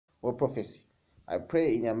or prophecy. I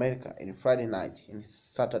pray in America in Friday night and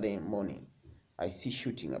Saturday morning. I see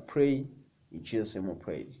shooting. I pray in Jesus' name. I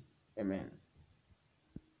pray. Amen.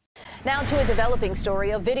 Now to a developing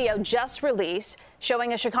story. A video just released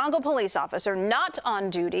showing a Chicago police officer not on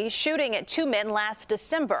duty shooting at two men last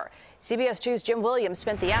December. CBS 2's Jim Williams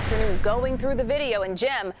spent the afternoon going through the video, and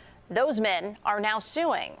Jim, those men are now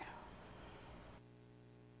suing.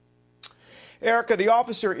 Erica, the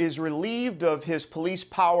officer is relieved of his police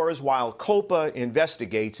powers while COPA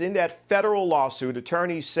investigates. In that federal lawsuit,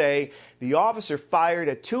 attorneys say the officer fired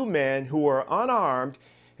at two men who were unarmed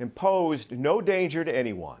and posed no danger to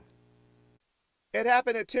anyone. It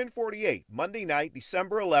happened at 10:48 Monday night,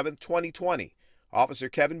 December 11, 2020. Officer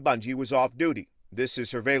Kevin Bungie was off duty. This is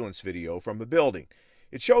surveillance video from a building.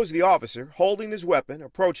 It shows the officer holding his weapon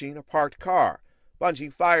approaching a parked car.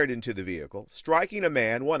 Bungie fired into the vehicle, striking a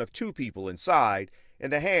man, one of two people inside,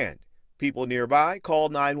 in the hand. People nearby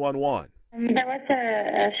called 911. There was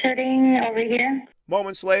a shooting over here.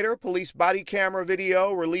 Moments later, police body camera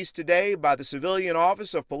video released today by the Civilian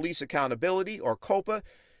Office of Police Accountability, or COPA,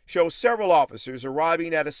 shows several officers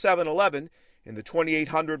arriving at a 7-Eleven in the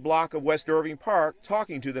 2800 block of West Irving Park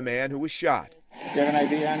talking to the man who was shot. Do you have an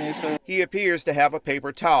ID on you, sir? He appears to have a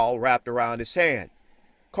paper towel wrapped around his hand.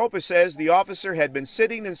 COPA says the officer had been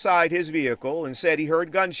sitting inside his vehicle and said he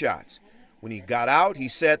heard gunshots. When he got out, he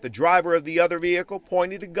said the driver of the other vehicle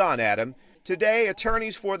pointed a gun at him. Today,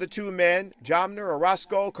 attorneys for the two men, Jamner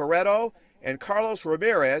Orozco Corredo and Carlos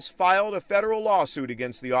Ramirez, filed a federal lawsuit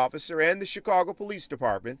against the officer and the Chicago Police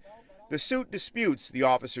Department. The suit disputes the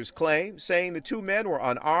officer's claim, saying the two men were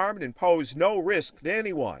unarmed and posed no risk to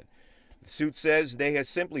anyone. The suit says they had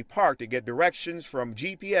simply parked to get directions from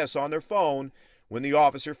GPS on their phone when the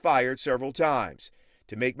officer fired several times.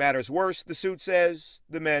 To make matters worse, the suit says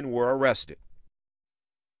the men were arrested.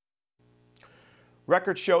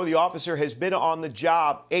 Records show the officer has been on the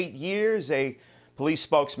job 8 years. A police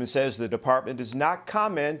spokesman says the department does not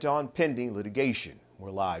comment on pending litigation.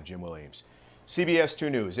 We're live, Jim Williams. CBS 2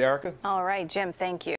 News. Erica? All right, Jim, thank you.